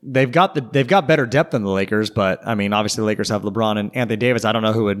mean, they've got better depth than the Lakers, but I mean, obviously the Lakers have LeBron and Anthony Davis. I don't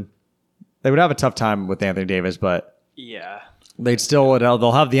know they would have a tough time with Anthony Davis, but Yeah.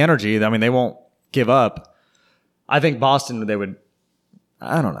 they'll have the energy. I mean, they won't give up. I think Boston, I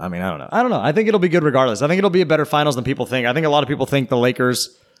don't know. I think it'll be good regardless. I think it'll be a better finals than people think. I think a lot of people think the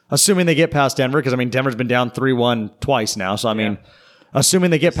Lakers, assuming they get past Denver, because I mean, Denver's been down 3-1 twice now. So I mean, assuming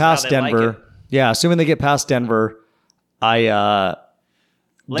they get past how they like Denver, assuming they get past Denver, Lakers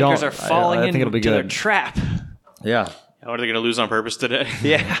are falling I think it'll be into their good. trap. Yeah. Are they going to lose on purpose today?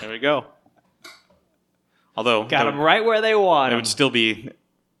 Yeah. There we go. Although Got them right where they want it 'em. would still be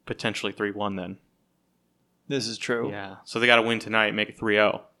potentially 3-1 then. This is true. Yeah. So they got to win tonight, make it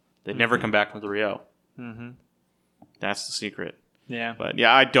 3-0. They'd never come back from 3-0. Mm-hmm. That's the secret. Yeah. But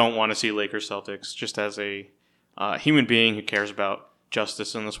yeah, I don't want to see Lakers Celtics just as a human being who cares about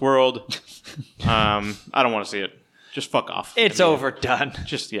justice in this world. I don't want to see it. Just fuck off. It's I mean, overdone.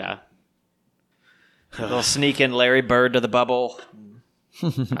 Just, yeah. They'll sneak in Larry Bird to the bubble.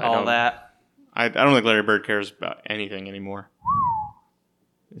 All that. I don't think Larry Bird cares about anything anymore.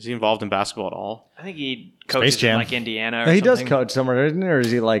 Is he involved in basketball at all? I think he coaches Jam. in like Indiana or No, he does something. coach somewhere, isn't he? Or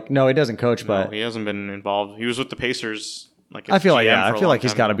is he like? No, he doesn't coach, No, but he hasn't been involved. He was with the Pacers. Like I feel like GM for a I feel long like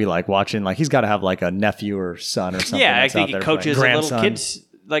he's time got to ago. be like watching. Like he's got to have like a nephew or son or something. Yeah, I that's think out he there coaches playing. a little Grandson. kid's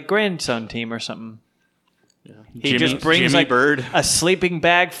like grandson team or something. He Jimmy- just brings Jimmy like Bird. a sleeping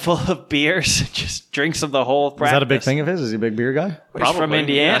bag full of beers, just drinks them the whole practice. Is that a big thing of his? Is he a big beer guy? He's from Probably,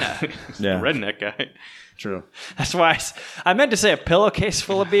 Indiana. Yeah. Yeah. A redneck guy. True. That's why I meant to say a pillowcase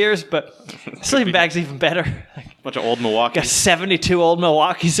full of beers, but sleeping bag's even better. Bunch of old Milwaukee. Got 72 old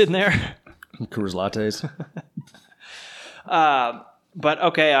Milwaukee's in there. Coors lattes. But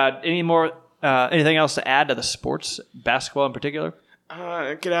okay, anything else to add to the sports, basketball in particular?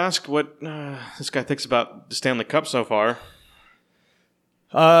 I could ask what this guy thinks about the Stanley Cup so far.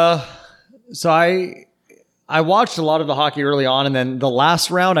 So I watched a lot of the hockey early on, and then the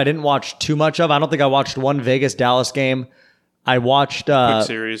last round I didn't watch too much of. I don't think I watched one Vegas Dallas game. I watched Quick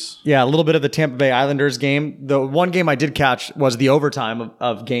series. a little bit of the Tampa Bay Islanders game. The one game I did catch was the overtime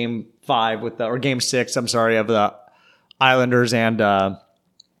of Game 5 or Game 6. I'm sorry, of the Islanders, and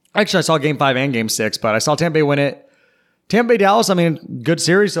actually I saw Game 5 and Game 6, but I saw Tampa Bay win it. Tampa Bay Dallas, I mean, good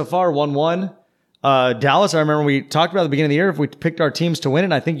series so far, 1-1. Dallas, I remember we talked about at the beginning of the year if we picked our teams to win,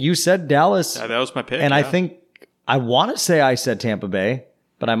 and I think you said Dallas, Yeah, that was my pick. and yeah. I think I want to say I said Tampa Bay,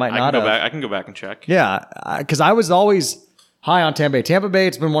 but I might I not can go have. back. I can go back and check. Yeah, because I was always high on Tampa Bay. Tampa Bay,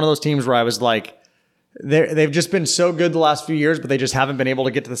 it's been one of those teams where I was like, they've just been so good the last few years, but they just haven't been able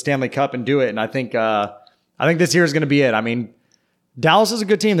to get to the Stanley Cup and do it. And I think this year is going to be it. I mean, Dallas is a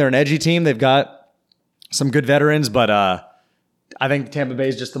good team. They're an edgy team. They've got some good veterans, but I think Tampa Bay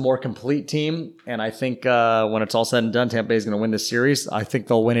is just the more complete team. And I think when it's all said and done, Tampa Bay is going to win this series. I think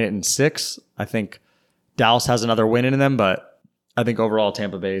they'll win it in 6. I think Dallas has another win in them, but I think overall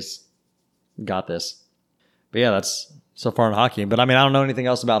Tampa Bay's got this. But yeah, that's so far in hockey. But I mean, I don't know anything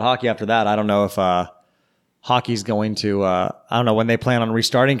else about hockey after that. I don't know if hockey's going to, I don't know when they plan on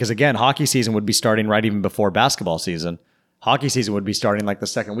restarting. Because again, hockey season would be starting right even before basketball season. Hockey season would be starting like the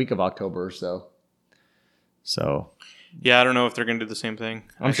second week of October or so. So Yeah, I don't know if they're going to do the same thing.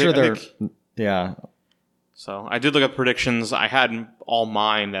 I'm sure they're, yeah. So I did look up predictions. I had all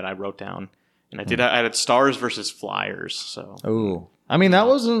mine that I wrote down. And I had Stars versus Flyers. So Ooh. I mean, that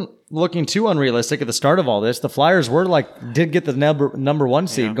wasn't looking too unrealistic at the start of all this. The Flyers did get the number 1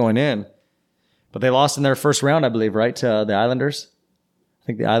 seed going in, but they lost in their first round, I believe, right, to the Islanders. I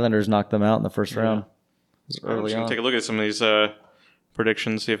think the Islanders knocked them out in the first round. I'm just going to take a look at some of these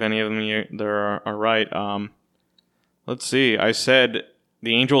predictions, see if any of them are right. Let's see. I said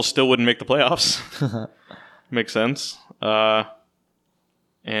the Angels still wouldn't make the playoffs. Makes sense.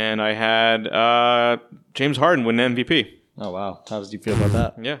 And I had James Harden win MVP. Oh, wow. How did you feel about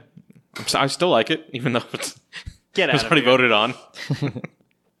that? Yeah. I still like it, even though it was already here. voted on.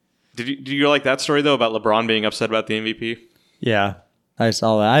 Did you like that story, though, about LeBron being upset about the MVP? Yeah, I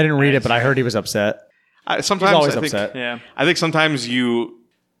saw that. I didn't read it, but I heard he was upset. Sometimes He's always I think, upset. Yeah. I think sometimes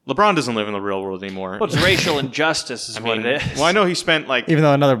LeBron doesn't live in the real world anymore. Well, it's racial injustice is what it is. Well, I know he spent Even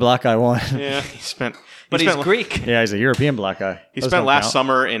though another black guy won. yeah, he spent. But he he's spent, Greek. Yeah, he's a European black guy. He Those spent don't last count.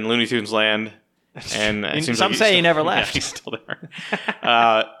 summer in Looney Tunes land, and it seems Some like say he never yeah, left. he's still there.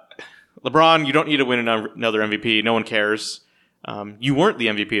 LeBron, you don't need to win another MVP. No one cares. You weren't the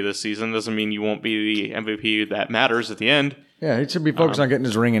MVP this season. Doesn't mean you won't be the MVP that matters at the end. Yeah, he should be focused on getting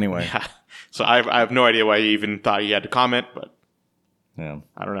his ring anyway. So I have no idea why he even thought he had to comment, but Yeah.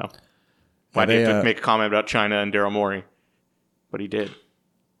 I don't know. Why did he have to make a comment about China and Daryl Morey? But he did.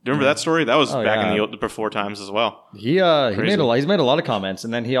 Do you remember that story? That was back in the before times as well. He's made a lot of comments,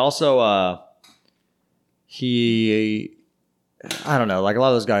 and then he also I don't know, like a lot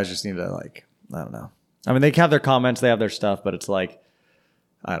of those guys just need to I don't know. I mean, they have their comments, they have their stuff, but it's like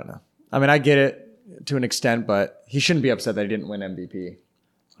I don't know. I mean, I get it to an extent, but he shouldn't be upset that he didn't win MVP.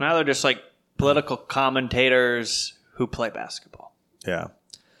 Now they're just like political commentators who play basketball. Yeah,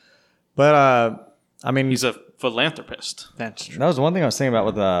 but I mean, He's a philanthropist. That's true. that was one thing I was thinking about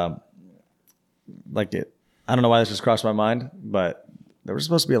with I don't know why this just crossed my mind, but there was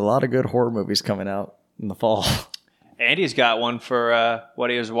supposed to be a lot of good horror movies coming out in the fall. Andy's got one for what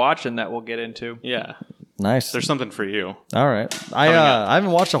he was watching that we'll get into. Yeah. Nice. There's something for you. All right. I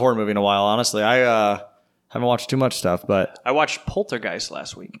haven't watched a horror movie in a while, honestly. I haven't watched too much stuff, but I watched Poltergeist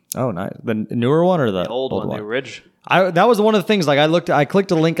last week. oh, nice. The newer one or the Old one, the original. That was one of the things. Like I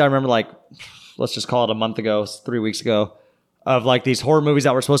clicked a link. I remember let's just call it a month ago, 3 weeks ago, of like these horror movies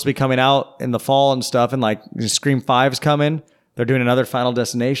that were supposed to be coming out in the fall and stuff. And like Scream 5's coming. They're doing another Final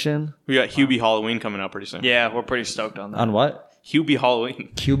Destination. We got Hubie Halloween coming out pretty soon. Yeah, we're pretty stoked on that. On what? Hubie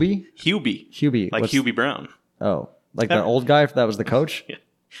Halloween. QB? Hubie. Like What's- Hubie Brown. Oh, like the old guy that was the coach? Yeah.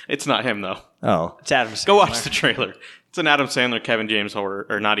 It's not him, though. Oh. It's Adam Sandler. Go watch the trailer. It's an Adam Sandler, Kevin James horror,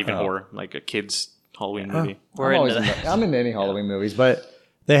 or not even horror, like a kid's Halloween movie. We're into that. I'm into any Halloween movies, but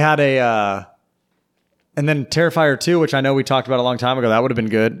they had and then Terrifier 2, which I know we talked about a long time ago. That would have been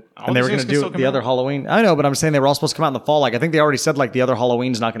good. And they these were going things to can do still come the other out. Halloween. I know, but I'm saying they were all supposed to come out in the fall. Like I think they already said like the other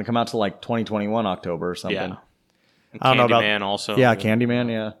Halloween's not going to come out till like 2021 October or something. Yeah. I don't know about Candyman also. Yeah, Candyman.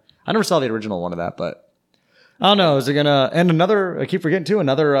 Yeah, I never saw the original one of that, but I don't know. Is it gonna? And another, I keep forgetting too.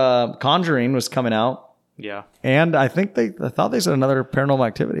 Another Conjuring was coming out, Yeah. and I thought they said another Paranormal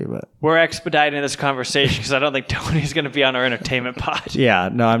Activity, but We're expediting this conversation because I don't think Tony's going to be on our entertainment pod. yeah,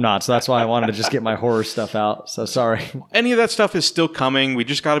 no, I'm not. So that's why I wanted to just get my horror stuff out. So sorry. Any of that stuff is still coming. We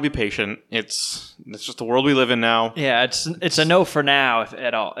just got to be patient. It's just the world we live in now. Yeah, it's a no for now if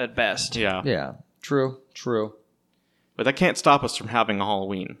at best. Yeah. Yeah, true. But that can't stop us from having a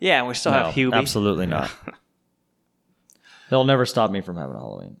Halloween. Yeah, and we still have Hubie. Absolutely not. They'll never stop me from having a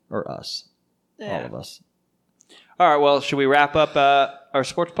Halloween or us, Yeah. all of us. All right, well, should we wrap up our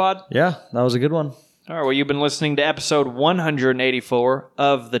sports pod? Yeah, that was a good one. All right, well, you've been listening to episode 184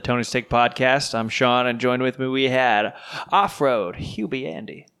 of the Tony Steak Podcast. I'm Sean, and joined with me we had Off-Road, Hubie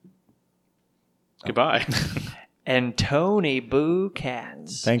Andy, Goodbye. and Tony Boo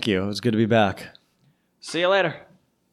Katz. Thank you. It was good to be back. See you later.